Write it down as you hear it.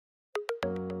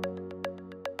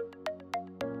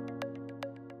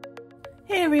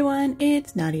Hey everyone,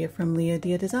 it's Nadia from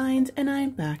LiaDia Designs and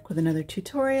I'm back with another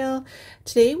tutorial.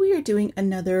 Today we are doing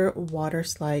another water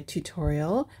slide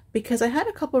tutorial because I had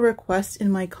a couple requests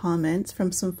in my comments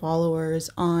from some followers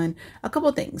on a couple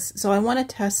things. So I want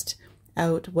to test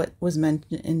out what was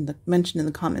mentioned in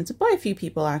the comments by a few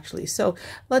people actually. So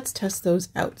let's test those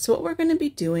out. So what we're going to be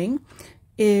doing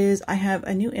is I have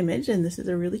a new image and this is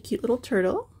a really cute little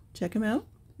turtle. Check him out.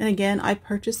 And again, I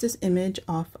purchased this image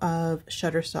off of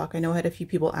Shutterstock. I know I had a few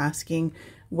people asking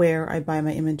where I buy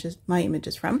my images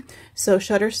from. So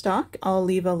Shutterstock, I'll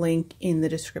leave a link in the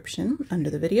description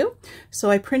under the video. So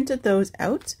I printed those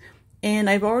out and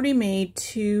I've already made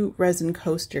 2 resin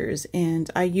coasters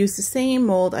and I used the same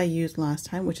mold I used last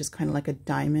time, which is kind of like a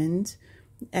diamond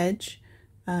edge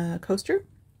coaster.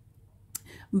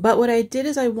 But what I did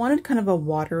is I wanted kind of a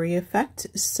watery effect.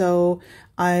 So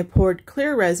I poured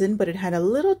clear resin, but it had a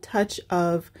little touch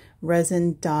of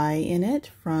resin dye in it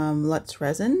from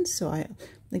Resin. So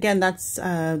again, that's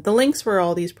the links for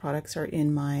all these products are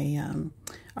in my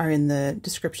are in the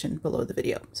description below the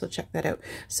video. So check that out.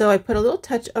 So I put a little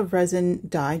touch of resin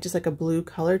dye, just like a blue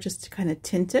color, just to kind of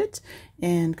tint it,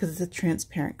 and because it's a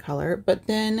transparent color. But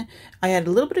then I added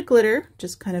a little bit of glitter,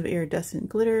 just kind of iridescent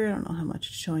glitter. I don't know how much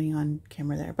it's showing on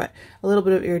camera there, but a little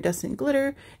bit of iridescent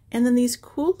glitter. And then these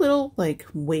cool little like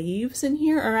waves in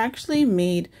here are actually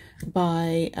made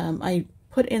by, I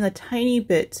put in a tiny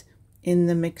bit in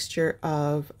the mixture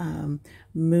of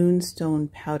moonstone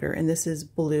powder, and this is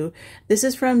blue. This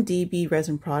is from DB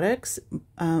Resin Products.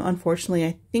 Unfortunately,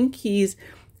 I think he's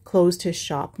closed his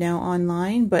shop now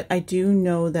online, but I do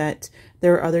know that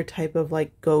there are other type of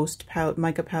like ghost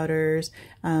mica powders,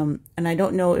 and I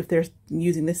don't know if they're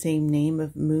using the same name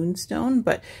of moonstone,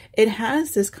 but it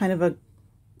has this kind of a,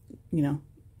 you know,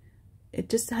 it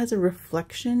just has a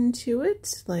reflection to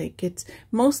it. Like it's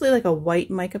mostly like a white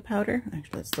mica powder.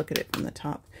 Actually, let's look at it from the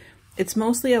top. It's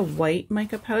mostly a white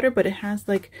mica powder, but it has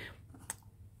like,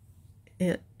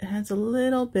 it has a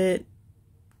little bit,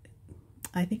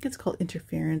 I think it's called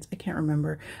interference. I can't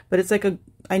remember, but it's like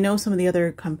I know some of the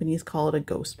other companies call it a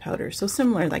ghost powder. So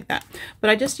similar like that, but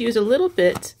I just used a little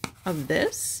bit of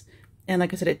this. And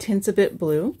like I said, it tints a bit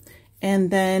blue. And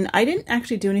then I didn't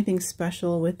actually do anything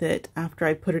special with it after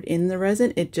I put it in the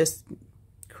resin. It just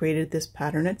created this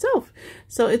pattern itself.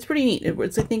 So it's pretty neat. I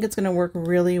think it's going to work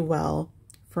really well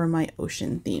for my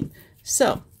ocean theme.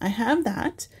 So I have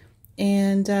that.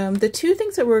 And the 2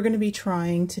 things that we're going to be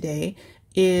trying today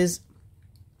is,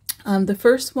 the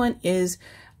first one is,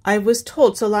 I was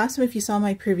told, so last time if you saw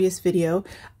my previous video,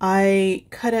 I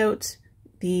cut out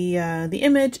the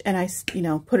image and I,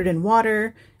 put it in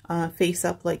water, face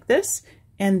up like this,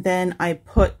 and then I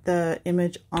put the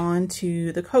image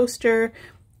onto the coaster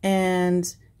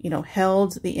and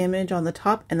held the image on the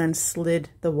top and then slid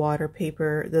the water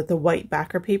paper, the white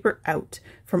backer paper out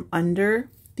from under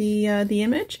the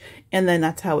image, and then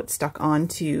that's how it stuck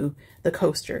onto the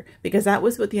coaster, because that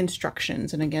was with the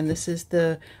instructions. And again, this is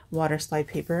the water slide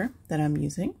paper that I'm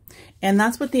using, and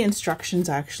that's what the instructions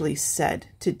actually said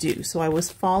to do. So I was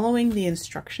following the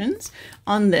instructions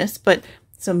on this, but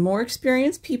some more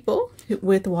experienced people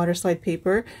with water slide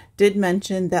paper did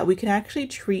mention that we can actually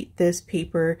treat this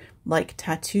paper like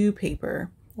tattoo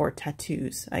paper, or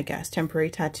tattoos, I guess,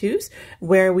 temporary tattoos,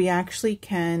 where we actually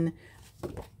can,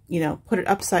 put it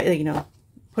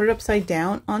upside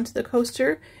down onto the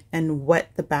coaster and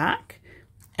wet the back,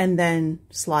 and then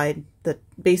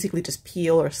basically just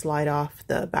peel or slide off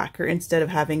the backer instead of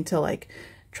having to like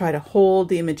try to hold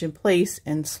the image in place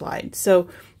and slide. So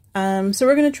we're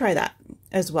going to try that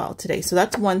as well today. So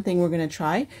that's one thing we're going to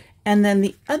try. And then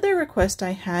the other request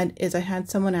I had is I had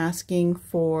someone asking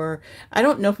for, I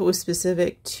don't know if it was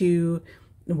specific to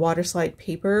water slide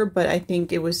paper, but I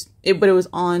think it was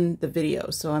on the video.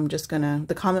 So I'm just gonna,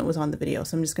 the comment was on the video,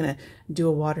 so I'm just gonna do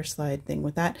a water slide thing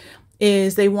with that.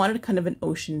 Is they wanted kind of an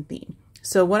ocean theme.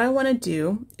 So what I want to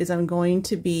do is I'm going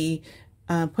to be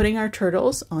putting our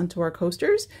turtles onto our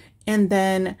coasters, and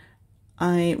then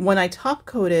when I top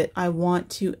coat it, I want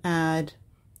to add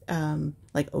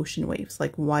like ocean waves,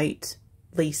 like white,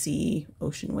 lacy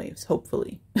ocean waves,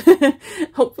 hopefully.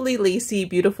 Hopefully lacy,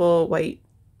 beautiful white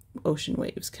ocean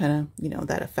waves, kind of,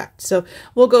 that effect. So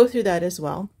we'll go through that as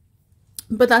well.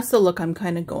 But that's the look I'm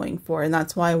kind of going for, and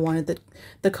that's why I wanted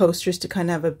the coasters to kind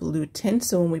of have a blue tint,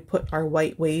 so when we put our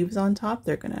white waves on top,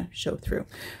 they're going to show through.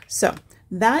 So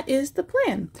that is the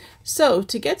plan. So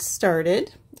to get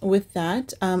started with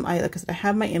that, like I said, I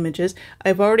have my images.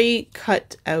 I've already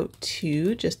cut out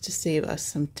 2 just to save us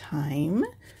some time.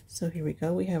 So here we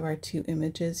go. We have our 2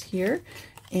 images here,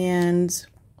 and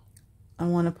I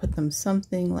want to put them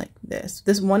something like this.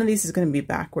 This one of these is going to be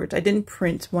backwards. I didn't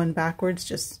print one backwards,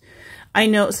 just, I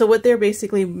know. So what they're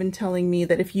basically been telling me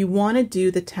that if you want to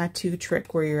do the tattoo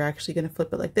trick where you're actually going to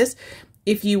flip it like this,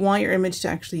 if you want your image to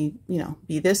actually, you know,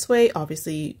 be this way,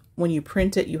 obviously when you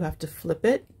print it, you have to flip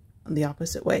it the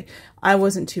opposite way. I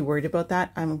wasn't too worried about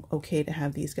that. I'm okay to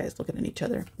have these guys looking at each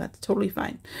other. That's totally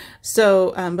fine.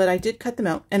 So, but I did cut them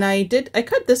out, and I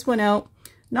cut this one out,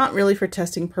 not really for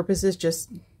testing purposes,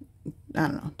 just, I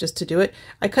don't know, just to do it.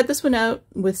 I cut this one out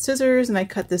with scissors, and I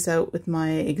cut this out with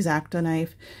my X-Acto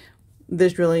knife.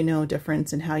 There's really no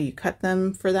difference in how you cut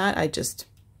them for that. I just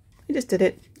did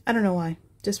it. I don't know why.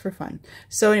 Just for fun.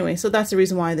 So anyway, so that's the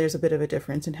reason why there's a bit of a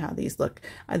difference in how these look.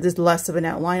 There's less of an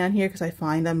outline on here because I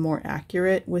find I'm more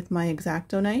accurate with my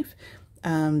X-Acto knife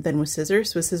than with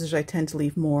scissors. With scissors, I tend to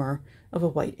leave more of a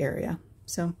white area.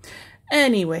 So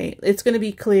anyway, it's going to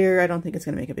be clear. I don't think it's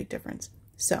going to make a big difference.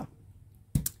 So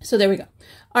there we go.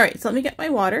 All right, so let me get my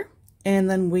water, and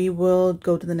then we will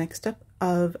go to the next step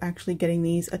of actually getting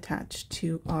these attached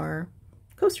to our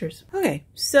coasters. Okay,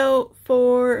 so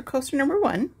for coaster number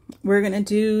 1, we're gonna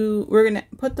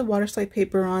put the Waterslide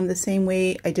paper on the same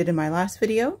way I did in my last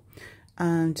video,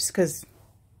 just because,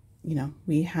 you know,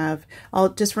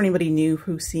 just for anybody new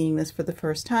who's seeing this for the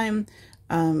first time,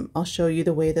 I'll show you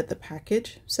the way that the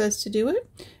package says to do it,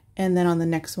 and then on the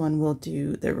next one we'll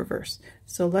do the reverse.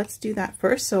 So let's do that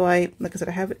first. So like I said,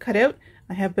 I have it cut out.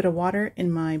 I have a bit of water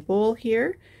in my bowl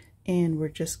here, and we're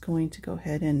just going to go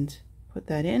ahead and put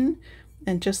that in.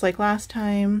 And just like last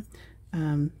time,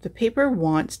 the paper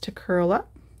wants to curl up,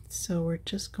 so we're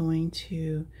just going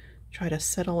to try to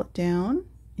settle it down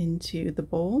into the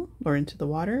bowl, or into the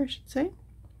water, I should say.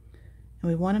 And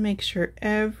we want to make sure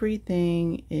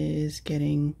everything is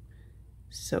getting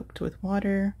soaked with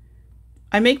water.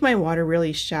 I make my water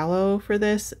really shallow for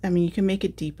this. I mean, you can make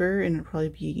it deeper and it'll probably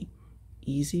be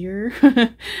easier,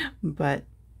 but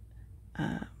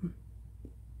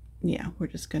yeah, we're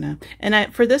just gonna,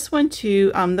 and for this one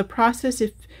too, the process,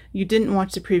 if you didn't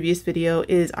watch the previous video,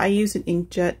 is I use an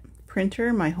inkjet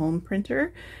printer, my home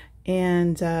printer,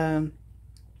 and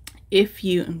if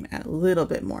you add a little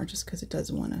bit more just because it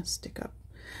doesn't want to stick up.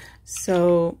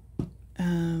 So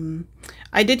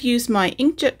I did use my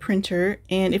inkjet printer,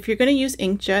 and if you're going to use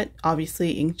inkjet,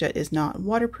 obviously inkjet is not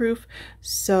waterproof.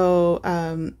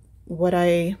 So what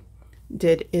I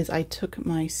did is I took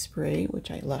my spray, which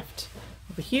I left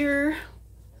over here.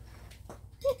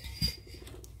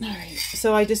 All right,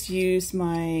 so I just used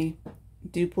my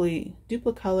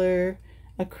Duplicolor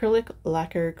acrylic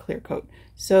lacquer clear coat.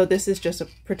 So this is just a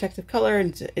protective color,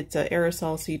 and it's an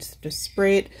aerosol, so you just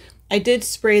spray it. I did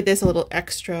spray this a little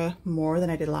extra more than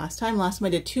I did last time. Last time I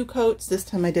did 2 coats. This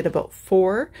time I did about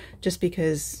 4, just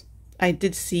because I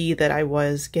did see that I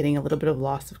was getting a little bit of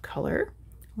loss of color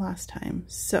last time.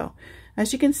 So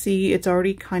as you can see, it's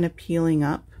already kind of peeling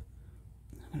up.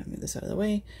 I'm going to move this out of the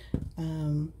way.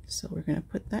 So we're going to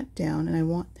put that down, and I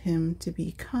want him to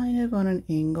be kind of on an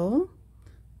angle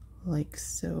like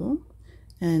so.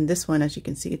 And this one, as you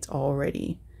can see, it's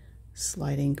already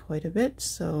sliding quite a bit.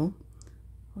 So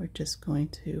we're just going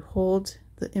to hold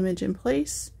the image in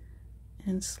place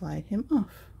and slide him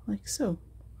off like so.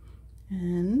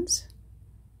 And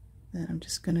then I'm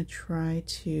just going to try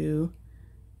to,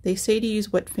 they say to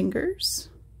use wet fingers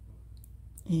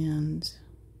and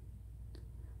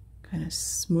kind of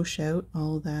smoosh out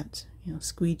all that, you know,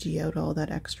 squeegee out all that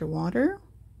extra water.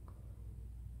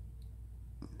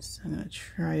 So I'm going to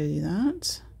try to do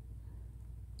that.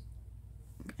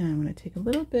 And I'm going to take a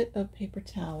little bit of paper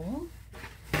towel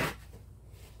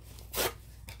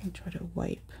and try to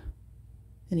wipe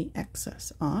any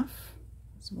excess off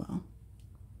as well.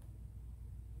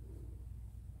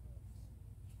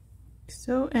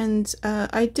 So, and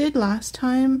I did last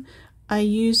time, I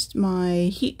used my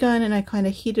heat gun and I kind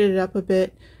of heated it up a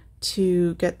bit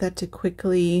to get that to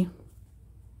quickly,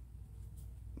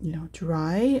 you know,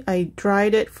 dry. I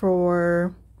dried it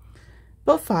for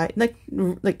about 5,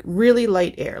 like really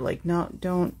light air, like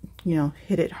don't, you know,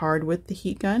 hit it hard with the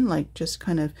heat gun, like just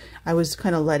kind of, I was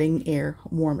kind of letting air,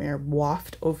 warm air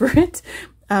waft over it.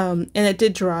 And it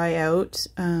did dry out,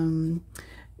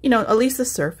 you know, at least the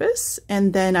surface,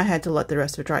 and then I had to let the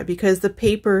rest of it dry because the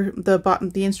paper,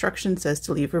 the instruction says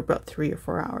to leave for about 3 or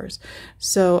 4 hours.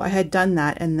 So I had done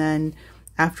that, and then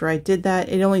after I did that,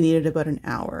 it only needed about an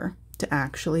hour to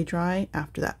actually dry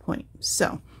after that point.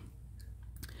 So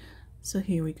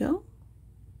here we go.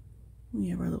 We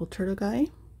have our little turtle guy,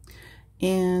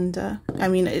 and I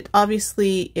mean,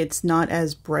 obviously it's not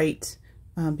as bright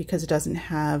because it doesn't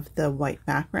have the white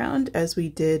background as we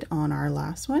did on our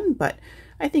last one, but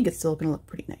I think it's still going to look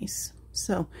pretty nice.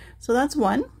 So that's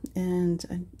one.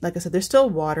 And like I said, there's still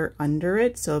water under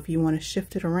it. So if you want to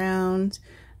shift it around,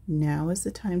 now is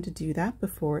the time to do that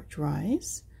before it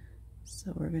dries.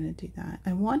 So we're going to do that.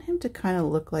 I want him to kind of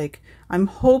look like, I'm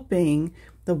hoping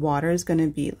the water is going to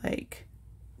be like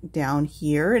down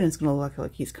here and it's going to look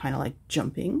like he's kind of like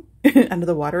jumping under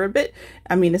the water a bit.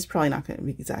 I mean, it's probably not going to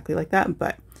be exactly like that,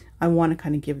 but I want to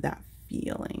kind of give that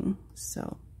feeling.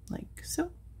 So like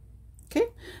so. Okay,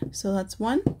 so that's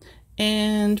one.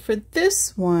 And for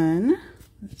this one,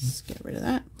 let's get rid of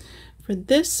that. For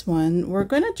this one, we're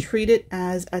going to treat it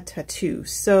as a tattoo.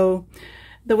 So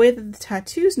the way that the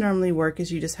tattoos normally work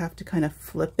is you just have to kind of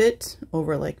flip it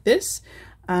over like this,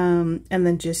 and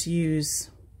then just use,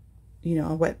 you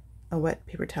know, a wet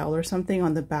paper towel or something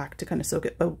on the back to kind of soak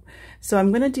it. But so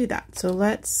I'm going to do that. So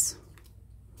let's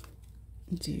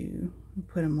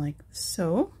put them like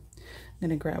so. I'm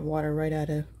going to grab water right out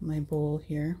of my bowl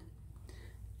here,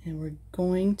 and we're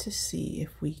going to see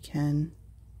if we can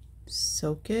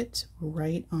soak it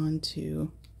right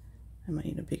onto, I might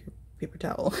need a bigger paper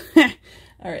towel.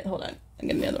 All right, hold on, I'm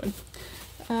getting the other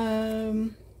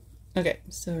one. Okay,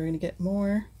 so we're gonna get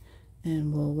more,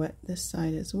 and we'll wet this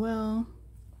side as well,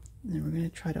 and then we're gonna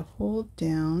try to hold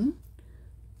down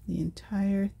the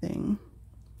entire thing.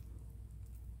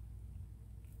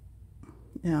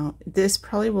 Now this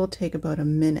probably will take about a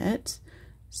minute,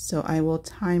 so I will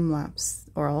time lapse,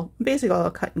 or I'll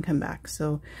cut and come back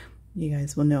so you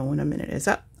guys will know when a minute is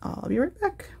up. I'll be right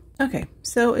back. Okay,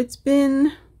 so it's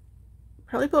been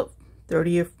probably about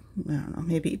 30 or I don't know,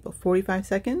 maybe about 45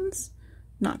 seconds,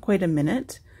 not quite a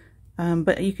minute.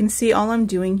 But you can see all I'm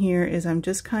doing here is I'm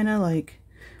just kind of like,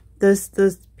 this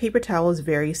paper towel is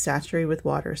very saturated with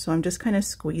water, so I'm just kind of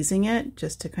squeezing it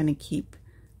just to kind of keep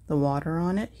the water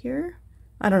on it here.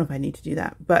 I don't know if I need to do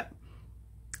that, but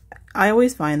I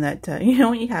always find that, you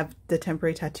know, when you have the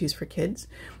temporary tattoos for kids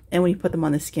and when you put them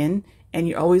on the skin and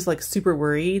you're always like super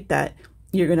worried that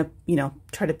you're going to, you know,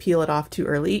 try to peel it off too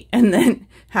early and then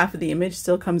half of the image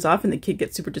still comes off and the kid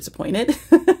gets super disappointed.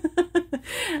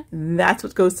 That's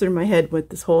what goes through my head with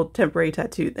this whole temporary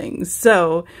tattoo thing.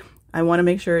 So I want to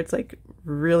make sure it's like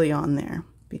really on there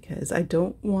because I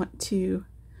don't want to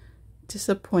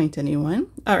disappoint anyone.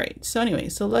 All right, so anyway,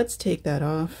 so let's take that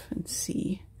off and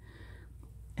see.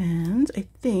 And I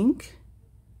think,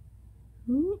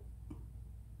 oh,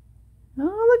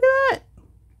 look at that.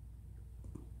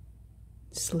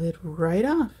 Slid right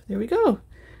off. There we go.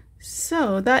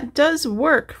 So that does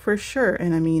work for sure.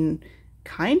 And I mean,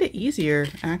 kind of easier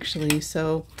actually.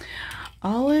 So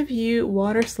all of you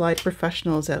Waterslide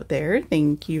professionals out there,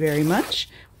 thank you very much.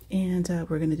 And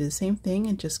we're going to do the same thing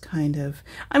and just kind of,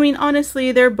 I mean,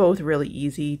 honestly, they're both really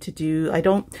easy to do.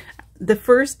 The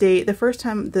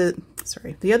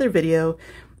other video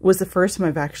was the first time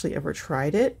I've actually ever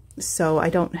tried it. So I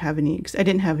didn't have any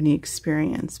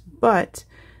experience, but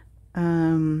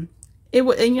you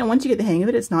know, once you get the hang of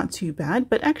it, it's not too bad.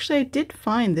 But actually I did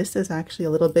find this is actually a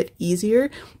little bit easier,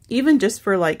 even just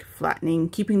for like flattening,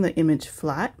 keeping the image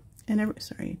flat. And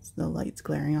sorry, it's the light's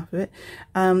glaring off of it.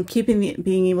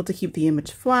 Being able to keep the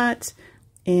image flat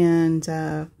and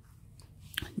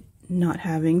not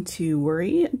having to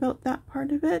worry about that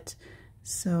part of it.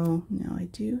 So now I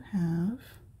do have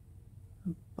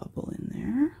a bubble in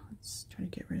there. Let's try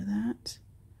to get rid of that.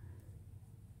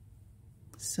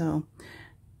 So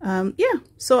yeah,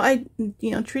 so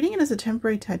you know, treating it as a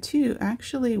temporary tattoo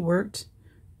actually worked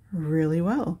really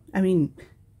well. I mean,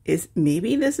 is it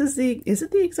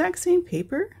the exact same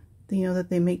paper, you know, that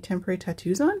they make temporary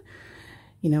tattoos on?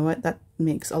 You know what, that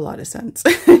makes a lot of sense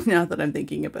now that I'm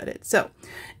thinking about it. So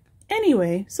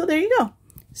anyway, so there you go.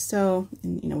 So,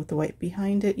 and, you know, with the white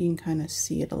behind it, you can kind of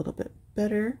see it a little bit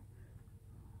better,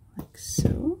 like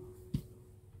so.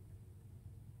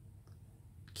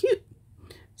 Cute.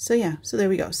 So yeah, so there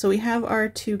we go. So we have our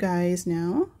two guys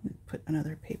now. Put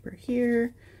another paper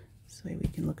here so we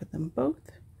can look at them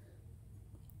both.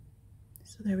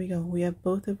 So there we go. We have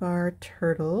both of our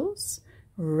turtles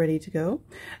ready to go.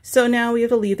 So now we have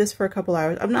to leave this for a couple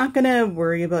hours. I'm not going to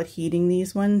worry about heating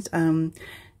these ones.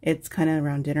 It's kind of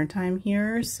around dinner time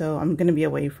here, so I'm going to be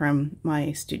away from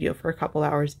my studio for a couple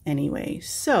hours anyway.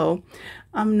 So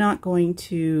I'm not going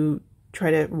to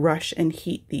try to rush and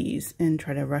heat these and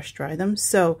try to rush dry them.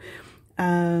 So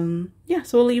yeah,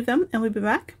 so we'll leave them and we'll be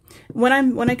back. When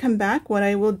I come back, what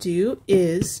I will do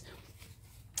is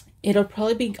I'll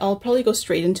probably go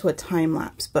straight into a time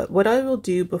lapse, but what I will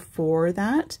do before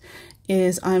that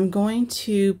is I'm going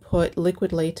to put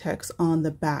liquid latex on the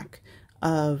back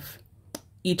of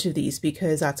each of these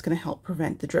because that's going to help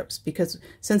prevent the drips. Because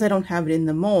since I don't have it in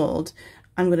the mold,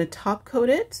 I'm going to top coat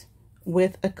it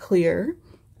with a clear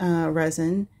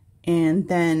resin, and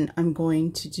then I'm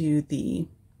going to do the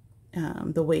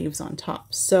waves on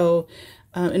top. So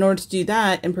in order to do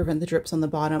that and prevent the drips on the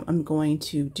bottom, I'm going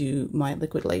to do my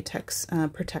liquid latex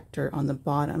protector on the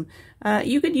bottom.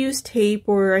 You could use tape,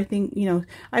 or I think, you know,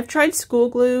 I've tried school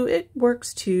glue. It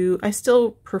works too. I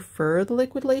still prefer the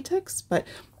liquid latex, but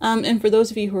and for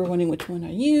those of you who are wondering which one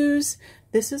I use,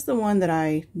 this is the one that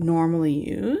I normally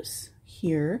use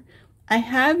here. I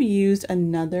have used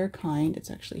another kind. It's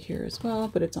actually here as well,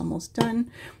 but it's almost done.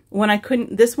 When I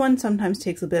couldn't, this one sometimes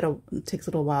takes a little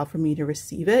while for me to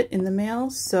receive it in the mail.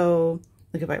 So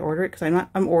like if I order it, because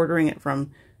I'm ordering it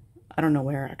from, I don't know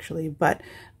where actually, but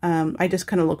I just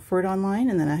kind of look for it online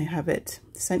and then I have it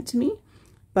sent to me.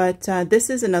 But this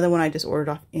is another one I just ordered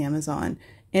off Amazon,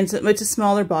 and so it's a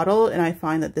smaller bottle, and I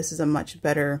find that this is a much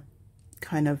better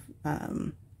kind of,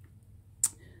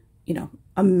 you know,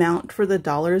 amount for the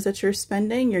dollars that you're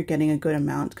spending. You're getting a good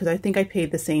amount, because I think I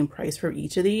paid the same price for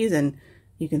each of these, and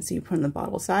you can see from the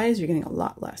bottle size you're getting a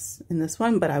lot less in this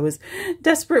one, but I was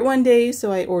desperate one day,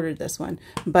 so I ordered this one.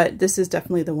 But this is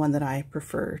definitely the one that I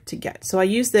prefer to get. So I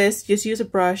use this, just use a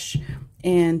brush,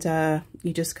 and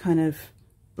you just kind of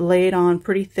lay it on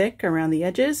pretty thick around the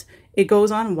edges. It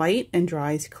goes on white and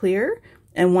dries clear,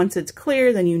 and once it's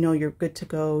clear, then you know you're good to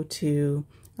go to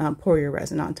pour your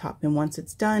resin on top. And once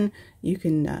it's done, you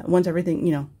can, once everything,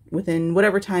 you know, within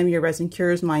whatever time your resin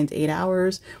cures, mine's 8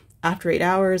 hours. After 8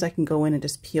 hours, I can go in and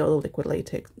just peel the liquid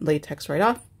latex right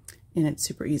off, and it's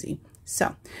super easy.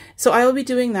 So I will be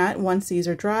doing that once these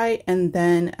are dry, and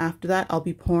then after that, I'll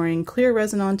be pouring clear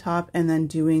resin on top and then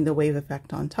doing the wave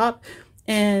effect on top.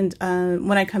 And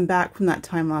when I come back from that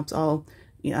time lapse, I'll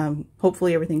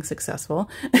hopefully everything's successful,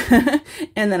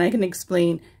 and then I can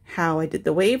explain how I did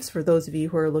the waves for those of you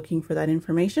who are looking for that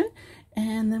information,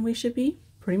 and then we should be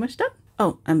pretty much done.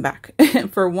 Oh, I'm back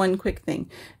for one quick thing.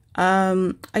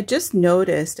 I just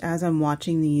noticed as I'm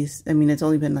watching these, I mean, it's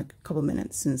only been like a couple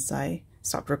minutes since I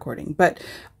stopped recording, but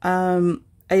I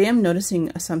am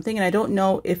noticing something, and I don't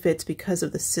know if it's because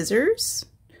of the scissors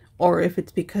or if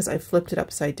it's because I flipped it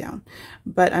upside down,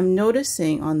 but I'm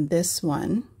noticing on this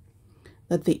one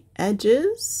that the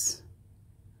edges,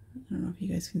 I don't know if you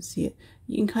guys can see it,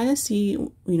 you can kind of see,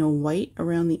 you know, white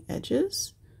around the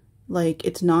edges, like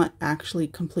it's not actually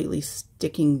completely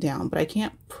sticking down, but I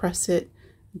can't press it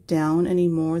down any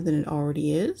more than it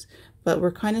already is, but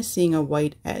we're kind of seeing a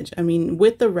white edge. I mean,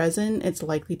 with the resin, it's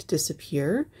likely to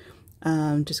disappear,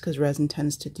 just because resin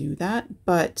tends to do that,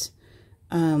 but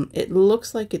it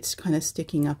looks like it's kind of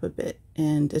sticking up a bit,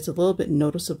 and it's a little bit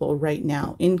noticeable right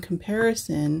now in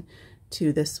comparison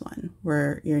to this one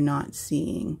where you're not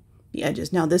seeing the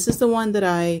edges. Now this is the one that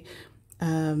I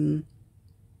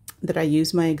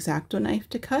use my X-Acto knife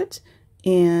to cut,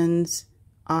 and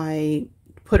I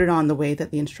put it on the way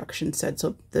that the instructions said.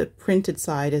 So the printed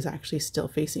side is actually still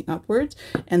facing upwards,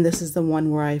 and this is the one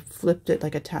where I flipped it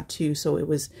like a tattoo, so it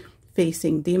was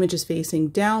facing, the image is facing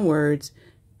downwards,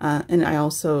 and I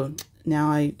also,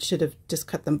 now I should have just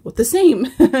cut them both the same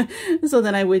so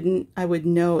then I would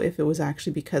know if it was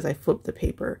actually because I flipped the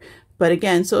paper. But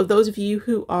again, so those of you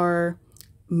who are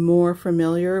more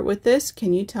familiar with this,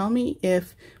 can you tell me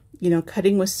if, you know,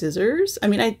 cutting with scissors, I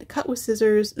mean, I cut with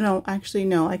scissors, no, actually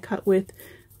no, I cut with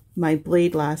my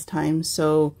blade last time,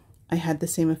 so I had the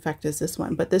same effect as this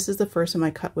one, but this is the first time I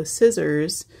cut with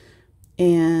scissors,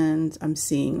 and I'm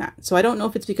seeing that. So I don't know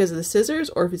if it's because of the scissors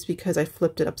or if it's because I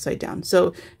flipped it upside down.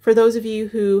 So for those of you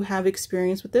who have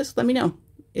experience with this, let me know.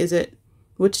 Is it,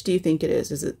 which do you think it is?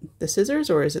 Is it the scissors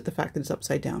or is it the fact that it's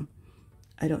upside down?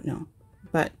 I don't know.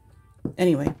 But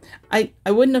anyway, I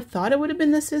wouldn't have thought it would have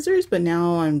been the scissors, but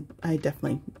now I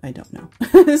don't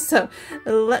know. So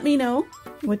let me know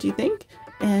what you think.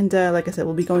 And like I said,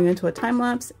 we'll be going into a time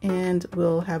lapse and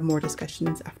we'll have more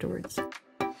discussions afterwards.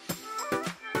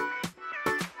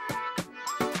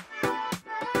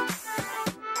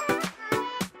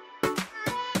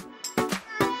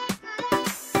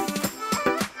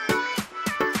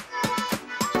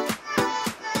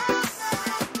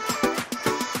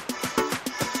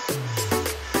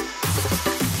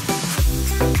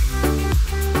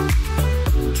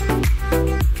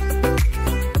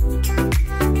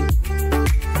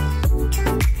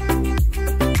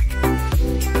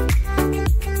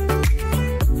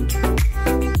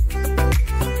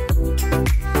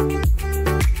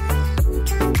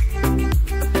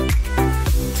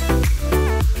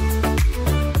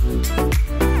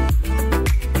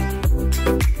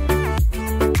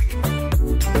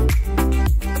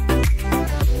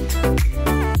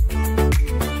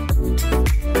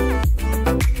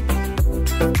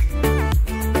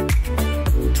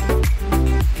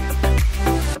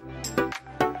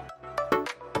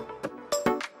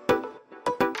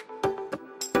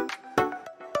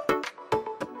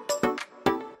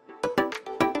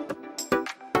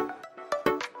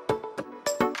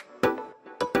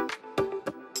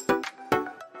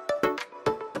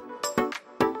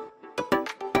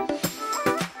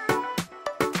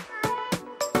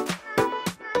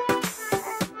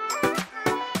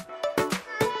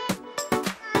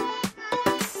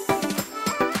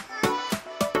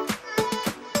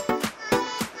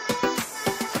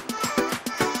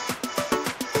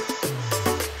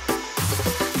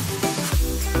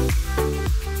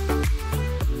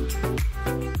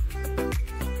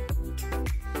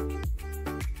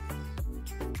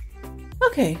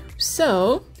 Okay,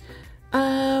 so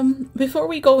before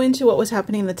we go into what was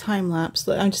happening in the time lapse,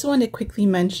 I just wanted to quickly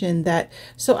mention that,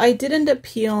 so I did end up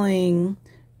peeling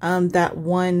that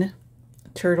one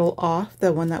turtle off,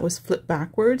 the one that was flipped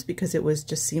backwards, because it was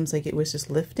just seems like it was just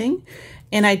lifting.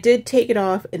 And I did take it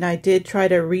off and I did try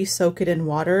to re-soak it in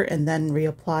water and then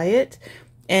reapply it.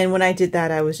 And when I did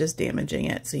that, I was just damaging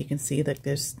it. So you can see that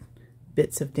there's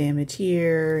bits of damage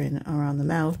here and around the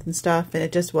mouth and stuff, and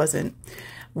it just wasn't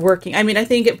working. I mean, I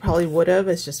think it probably would have,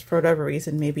 it's just for whatever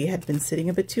reason, maybe it had been sitting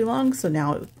a bit too long, so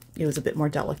now it was a bit more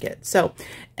delicate. So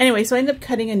anyway, so I ended up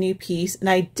cutting a new piece, and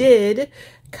I did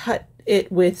cut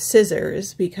it with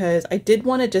scissors because I did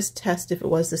want to just test if it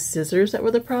was the scissors that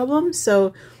were the problem.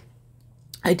 So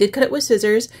I did cut it with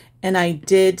scissors, and I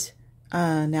did,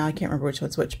 now I can't remember which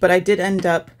one's which, but I did end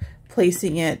up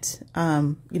placing it,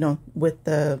 you know, with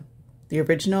the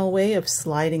original way of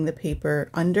sliding the paper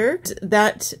under.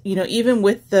 That, you know, even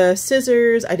with the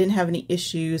scissors, I didn't have any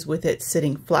issues with it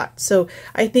sitting flat. So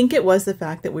I think it was the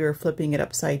fact that we were flipping it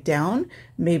upside down.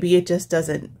 Maybe it just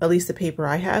doesn't, at least the paper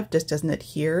I have, just doesn't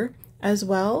adhere as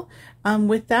well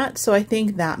with that. So I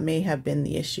think that may have been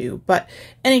the issue. But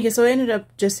anyway, so I ended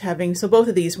up just having, so both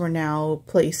of these were now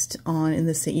placed on in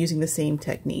the same, using the same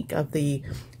technique of the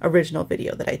original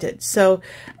video that I did. So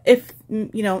if,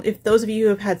 you know, if those of you who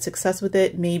have had success with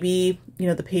it, maybe, you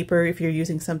know, the paper, if you're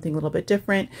using something a little bit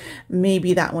different,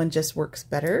 maybe that one just works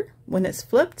better when it's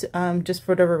flipped. Just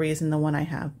for whatever reason, the one I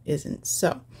have isn't.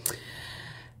 So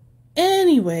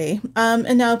anyway,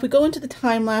 and now if we go into the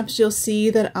time lapse, you'll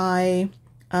see that I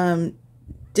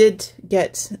did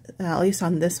get, at least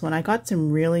on this one, I got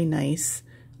some really nice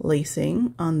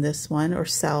lacing on this one, or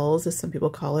cells as some people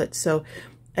call it. So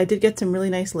I did get some really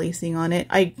nice lacing on it.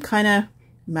 I kind of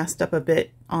messed up a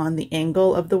bit on the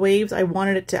angle of the waves. I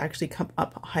wanted it to actually come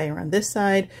up higher on this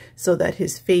side so that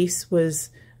his face was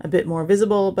a bit more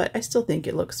visible, but I still think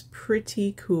it looks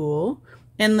pretty cool.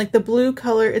 And like the blue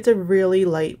color, it's a really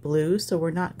light blue, so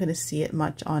we're not going to see it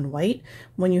much on white.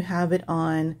 When you have it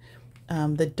on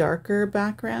the darker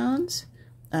background,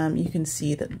 you can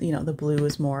see that, you know, the blue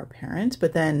is more apparent,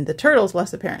 but then the turtle's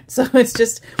less apparent. So it's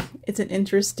just, it's an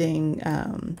interesting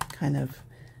kind of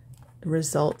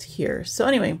result here. So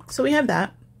anyway, so we have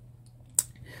that.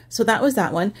 So that was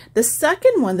that one. The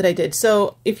second one that I did,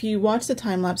 so if you watch the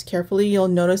time lapse carefully, you'll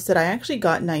notice that I actually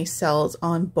got nice cells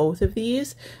on both of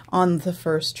these on the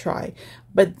first try.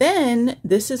 But then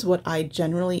this is what I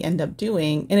generally end up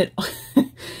doing, and it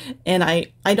and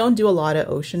I don't do a lot of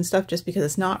ocean stuff just because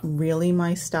it's not really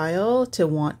my style to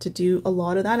want to do a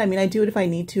lot of that. I mean, I do it if I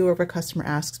need to or if a customer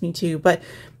asks me to, but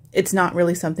it's not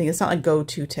really something, it's not a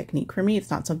go-to technique for me.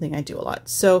 It's not something I do a lot.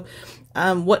 So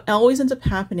what always ends up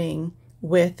happening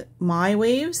with my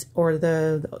waves or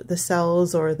the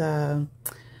cells or the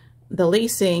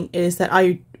lacing is that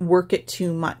I work it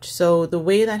too much. So the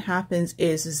way that happens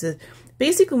is that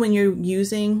basically when you're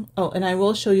using, oh, and I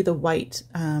will show you the white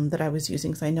that I was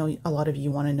using because I know a lot of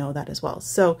you want to know that as well.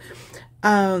 So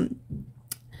the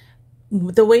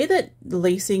way that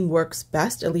lacing works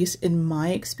best, at least in my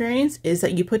experience, is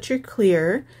that you put your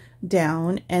clear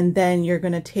down and then you're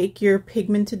going to take your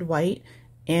pigmented white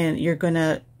and you're going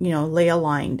to, you know, lay a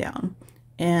line down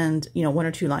and, you know, 1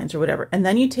 or 2 lines or whatever. And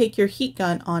then you take your heat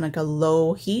gun on like a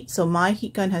low heat. So my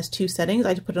heat gun has 2 settings.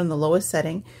 I put it on the lowest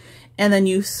setting. And then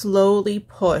you slowly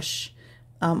push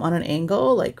on an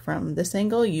angle, like from this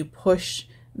angle, you push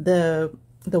the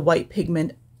white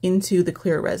pigment into the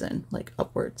clear resin, like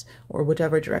upwards or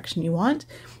whichever direction you want.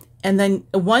 And then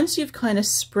once you've kind of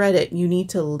spread it, you need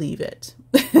to leave it.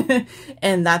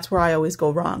 And that's where I always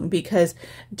go wrong, because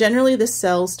generally the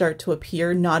cells start to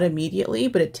appear not immediately,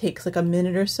 but it takes like a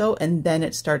minute or so, and then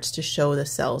it starts to show the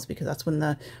cells because that's when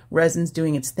the resin's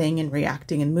doing its thing and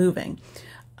reacting and moving.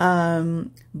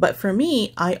 But for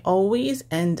me, I always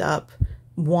end up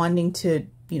wanting to,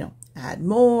 you know, add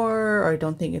more, or I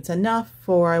don't think it's enough,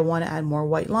 or I want to add more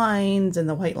white lines and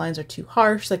the white lines are too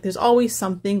harsh. Like there's always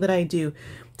something that I do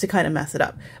to kind of mess it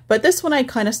up. But this one I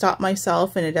kind of stopped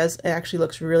myself, and it actually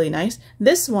looks really nice.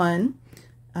 This one,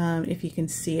 if you can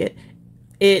see it,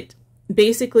 it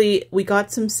basically, we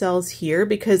got some cells here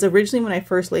because originally when I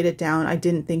first laid it down, I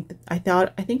didn't think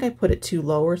that, I think I put it too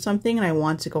low or something and I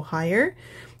wanted to go higher.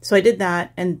 So I did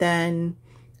that, and then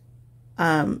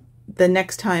the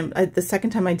next time, the second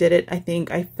time I did it, I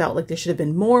think I felt like there should have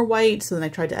been more white. So then I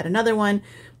tried to add another one.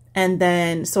 And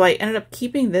then, so I ended up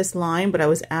keeping this line, but I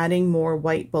was adding more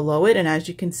white below it. And as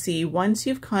you can see, once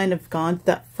you've kind of gone to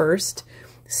that first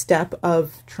step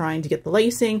of trying to get the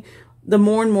lacing, the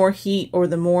more and more heat or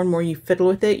the more and more you fiddle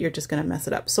with it, you're just going to mess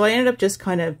it up. So I ended up just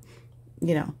kind of,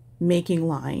 you know, making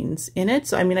lines in it.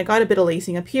 So I mean, I got a bit of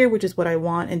lacing up here, which is what I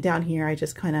want, and down here I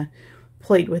just kind of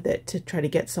played with it to try to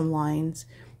get some lines.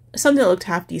 Something that looked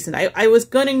half decent. I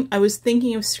was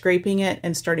thinking of scraping it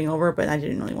and starting over, but I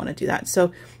didn't really want to do that.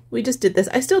 So we just did this.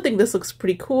 I still think this looks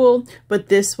pretty cool, but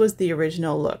this was the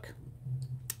original look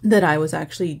that I was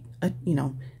actually, you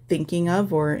know, thinking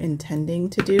of or intending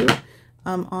to do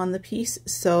on the piece.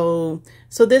 So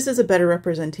this is a better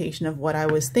representation of what I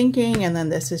was thinking. And then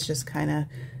this is just kind of,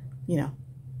 you know,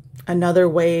 another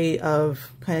way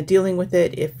of kind of dealing with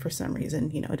it if for some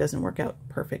reason, you know, it doesn't work out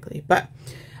perfectly. But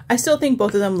I still think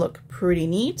both of them look pretty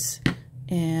neat.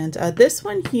 And this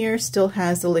one here still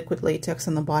has the liquid latex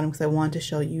on the bottom because I want to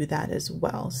show you that as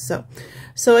well. So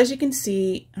as you can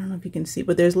see, I don't know if you can see,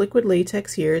 but there's liquid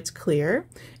latex here. It's clear.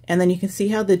 And then you can see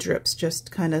how the drips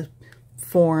just kind of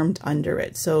formed under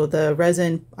it. So the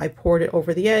resin, I poured it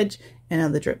over the edge, and now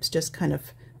the drips just kind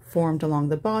of formed along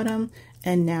the bottom.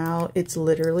 And now it's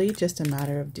literally just a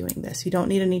matter of doing this. You don't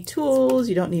need any tools.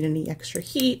 You don't need any extra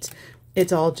heat.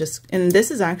 It's all just, and this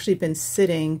has actually been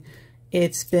sitting,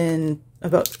 it's been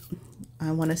about,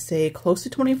 I want to say close to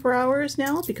 24 hours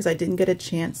now, because I didn't get a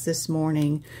chance this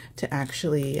morning to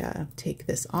actually take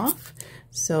this off.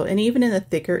 So, and even in the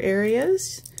thicker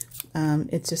areas,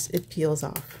 it peels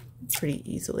off pretty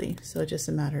easily. So just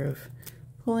a matter of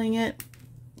pulling it,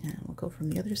 and we'll go from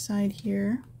the other side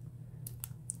here.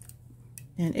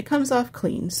 And it comes off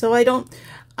clean. So I know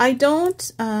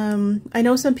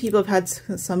some people have had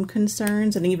some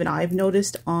concerns, and even I've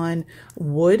noticed on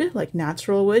wood, like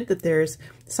natural wood, that there's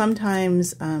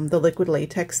sometimes the liquid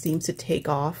latex seems to take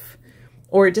off,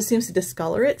 or it just seems to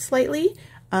discolor it slightly.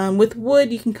 With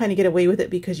wood, you can kind of get away with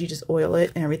it because you just oil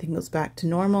it and everything goes back to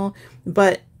normal.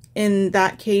 But in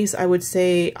that case, I would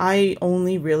say I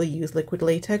only really use liquid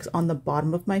latex on the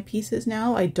bottom of my pieces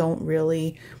now. I don't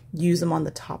really use them on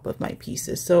the top of my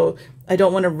pieces. So I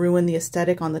don't want to ruin the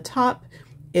aesthetic on the top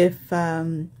if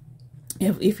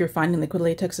you're finding liquid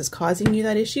latex is causing you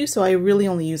that issue. So I really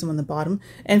only use them on the bottom.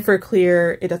 And for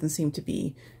clear, it doesn't seem to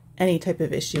be any type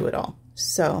of issue at all.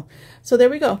 So there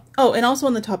we go. Oh, and also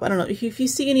on the top, I don't know, if you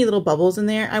see any little bubbles in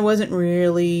there, I wasn't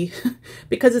really,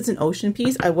 because it's an ocean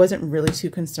piece, I wasn't really too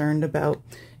concerned about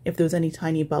if there was any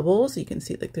tiny bubbles. You can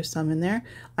see like there's some in there.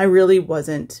 I really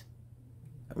wasn't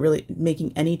really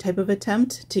making any type of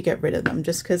attempt to get rid of them,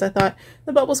 just because I thought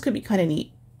the bubbles could be kind of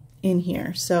neat in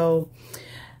here. So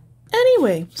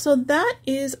anyway, so that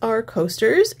is our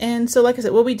coasters. And so like I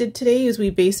said, what we did today is we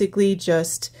basically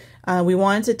just, we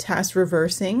wanted to test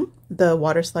reversing the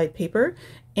Waterslide paper,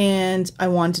 and I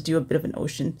wanted to do a bit of an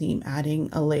ocean theme, adding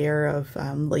a layer of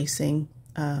lacing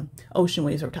ocean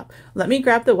waves over top. Let me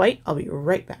grab the white. I'll be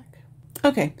right back.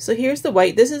 Okay, so here's the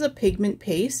white. This is a pigment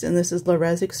paste, and this is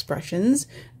LiaDia Expressions.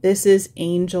 This is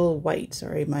Angel White.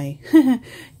 Sorry, my you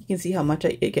can see how much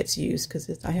it gets used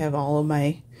because I have all of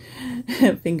my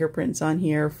fingerprints on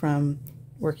here from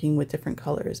working with different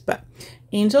colors. But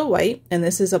Angel White, and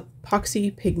this is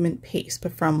epoxy pigment paste,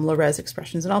 but from LiaDia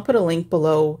Expressions, and I'll put a link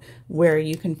below where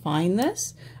you can find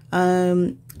this.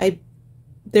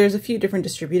 There's a few different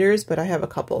distributors, but I have a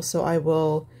couple, so I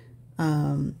will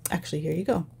actually, here you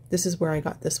go. This is where I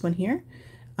got this one here.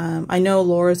 I know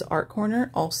Laura's Art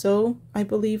Corner also, I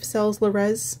believe, sells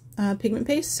LiaDia pigment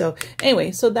paste. So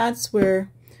anyway, so that's where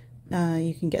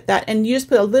you can get that. And you just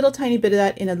put a little tiny bit of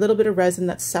that in a little bit of resin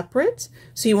that's separate.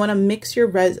 So you want to mix your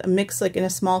mix like in a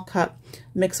small cup,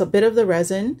 mix a bit of the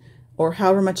resin or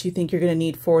however much you think you're going to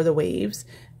need for the waves,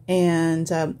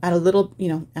 and add a little, you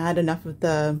know, add enough of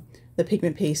the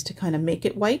pigment paste to kind of make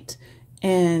it white.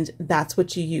 And that's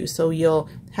what you use. So you'll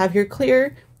have your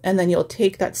clear, and then you'll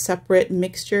take that separate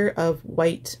mixture of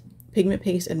white pigment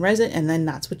paste and resin, and then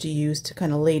that's what you use to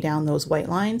kind of lay down those white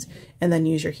lines, and then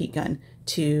use your heat gun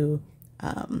to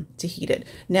heat it.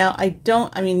 Now, I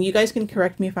mean, you guys can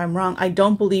correct me if I'm wrong. I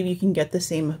don't believe you can get the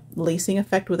same lacing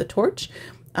effect with a torch.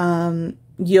 You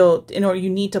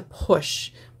need to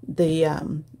push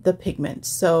the pigment.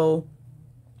 So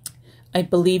I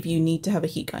believe you need to have a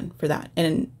heat gun for that,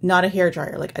 and not a hair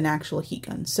dryer, like an actual heat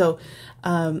gun. So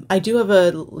I do have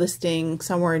a listing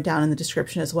somewhere down in the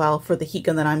description as well for the heat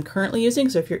gun that I'm currently using.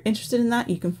 So if you're interested in that,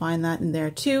 you can find that in there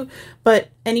too. But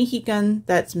any heat gun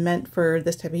that's meant for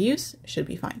this type of use should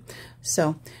be fine.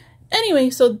 So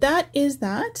anyway, so that is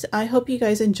that. I hope you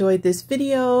guys enjoyed this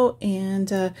video,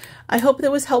 and I hope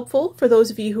that was helpful for those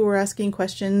of you who were asking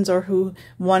questions or who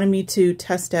wanted me to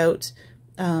test out,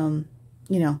 you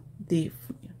know,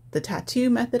 the tattoo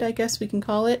method, I guess we can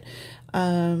call it.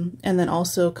 And then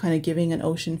also kind of giving an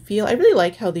ocean feel. I really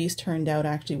like how these turned out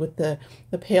actually with the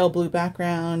pale blue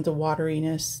background, the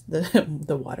wateriness, the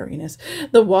wateriness,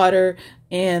 the water,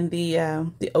 and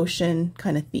the ocean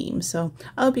kind of theme. So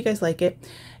I hope you guys like it.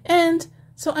 And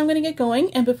so I'm going to get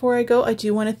going, and before I go, I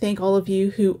do want to thank all of you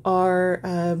who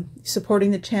are supporting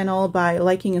the channel by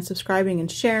liking and subscribing and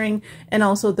sharing, and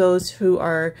also those who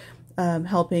are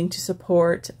helping to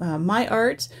support my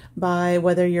art by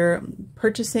whether you're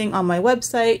purchasing on my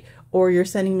website, or you're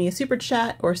sending me a super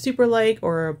chat or super like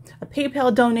or a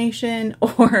PayPal donation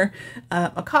or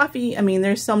a coffee. I mean,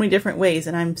 there's so many different ways,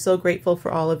 and I'm so grateful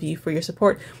for all of you for your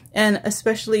support. And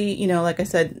especially, you know, like I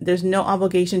said, there's no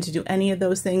obligation to do any of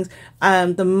those things.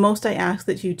 The most I ask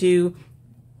that you do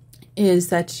is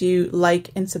that you like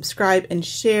and subscribe and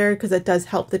share, because that does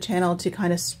help the channel to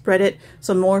kind of spread it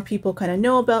so more people kind of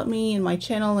know about me and my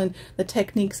channel and the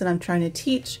techniques that I'm trying to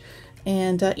teach,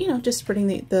 and you know, just spreading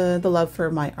the love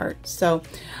for my art. So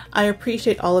I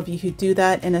appreciate all of you who do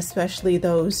that, and especially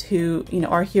those who, you know,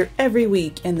 are here every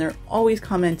week and they're always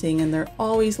commenting and they're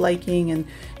always liking, and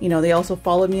you know, they also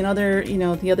follow me on other, you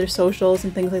know, the other socials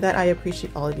and things like that. I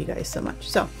appreciate all of you guys so much.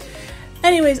 So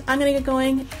anyways, I'm gonna get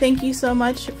going. Thank you so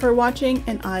much for watching,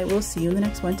 and I will see you in the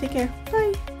next one. Take care.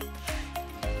 Bye.